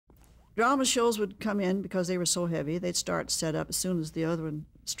drama shows would come in because they were so heavy. They'd start set up as soon as the other one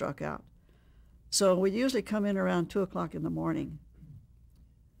struck out. So we'd usually come in around 2 o'clock in the morning.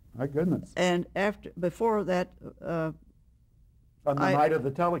 My goodness. And before that, on the night of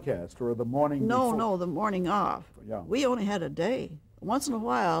the telecast or the morning before? No, the morning off. Yeah. We only had a day. Once in a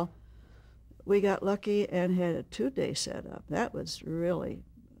while, we got lucky and had a 2-day setup. That was really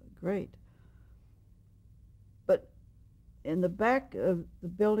great. But in the back of the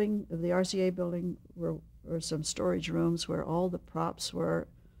building, of the RCA building, were some storage rooms where all the props were.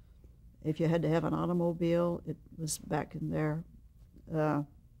 If you had to have an automobile, it was back in there.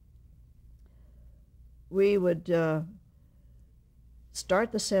 We would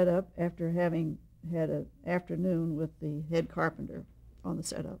start the setup after having had an afternoon with the head carpenter on the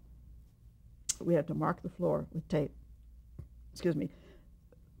setup. We had to mark the floor with tape. Excuse me.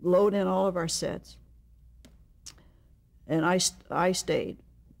 Load in all of our sets. And I stayed.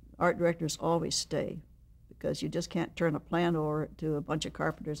 Art directors always stay, because you just can't turn a plan over to a bunch of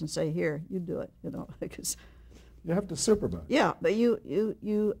carpenters and say, here, you do it, you know, because you have to supervise. Yeah, but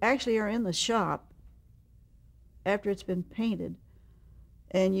you actually are in the shop after it's been painted,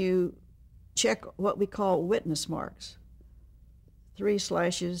 and you check what we call witness marks. 3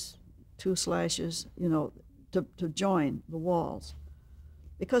 slashes, 2 slashes, you know, to join the walls.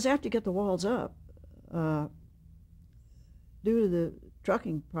 Because after you get the walls up, due to the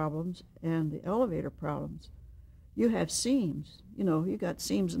trucking problems and the elevator problems, you have seams. You know, you got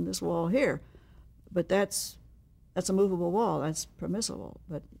seams in this wall here, but that's a movable wall. That's permissible.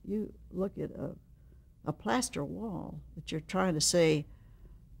 But you look at a plaster wall that you're trying to say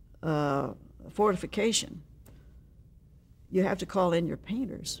fortification. You have to call in your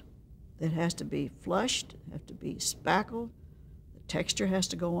painters. It has to be flushed, have to be spackled. The texture has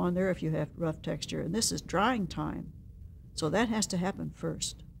to go on there if you have rough texture. And this is drying time. So that has to happen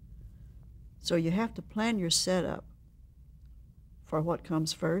first. So you have to plan your setup for what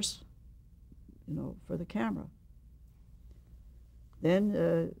comes first, you know, for the camera.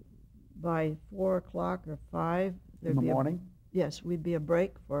 Then by 4 o'clock or 5, in the morning? Yes, we'd be a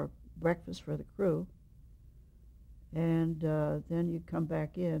break for breakfast for the crew. And then you'd come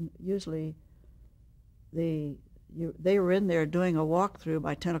back in. Usually they were in there doing a walkthrough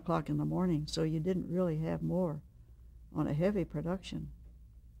by 10 o'clock in the morning, so you didn't really have more on a heavy production.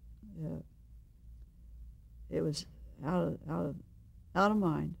 It was out of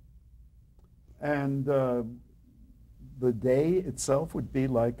mind. And the day itself would be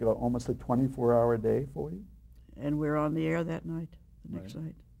like almost a 24-hour day for you? And we're on the air that night, the next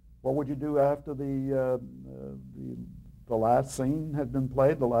night. What would you do after the last scene had been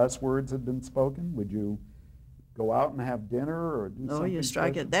played, the last words had been spoken? Would you go out and have dinner or do something? No, you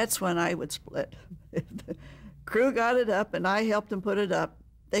strike special? it. That's when I would split. If the crew got it up and I helped them put it up,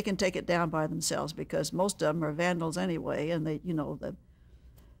 they can take it down by themselves, because most of them are vandals anyway, and they, you know, the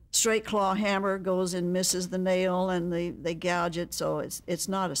straight claw hammer goes and misses the nail, and they gouge it. So it's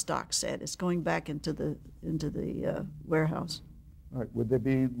not a stock set. It's going back into the warehouse. All right. Would there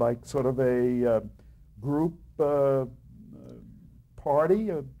be like sort of a group party?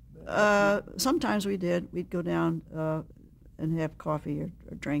 Sometimes we did. We'd go down and have coffee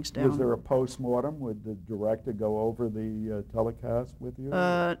or drinks down. Was there a post-mortem? Would the director go over the telecast with you?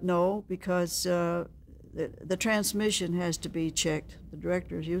 No, because the transmission has to be checked. The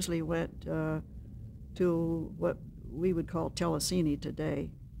directors usually went to what we would call telecine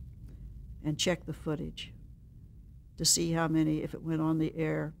today and checked the footage to see how many, if it went on the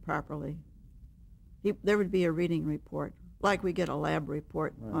air properly. There would be a reading report, like we get a lab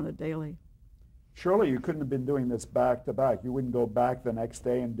report on a daily. Surely you couldn't have been doing this back to back. You wouldn't go back the next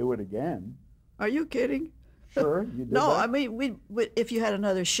day and do it again. Are you kidding? Sure, you did No, that? I mean, if you had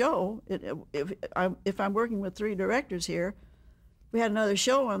another show, if I'm working with 3 directors here, we had another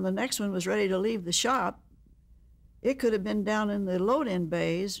show and the next one was ready to leave the shop, it could have been down in the load-in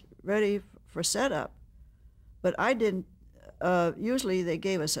bays ready for setup. But I didn't, usually they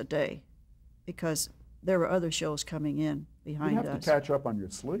gave us a day because there were other shows coming in behind us. You have to catch up on your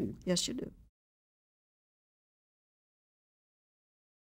sleep. Yes, you do.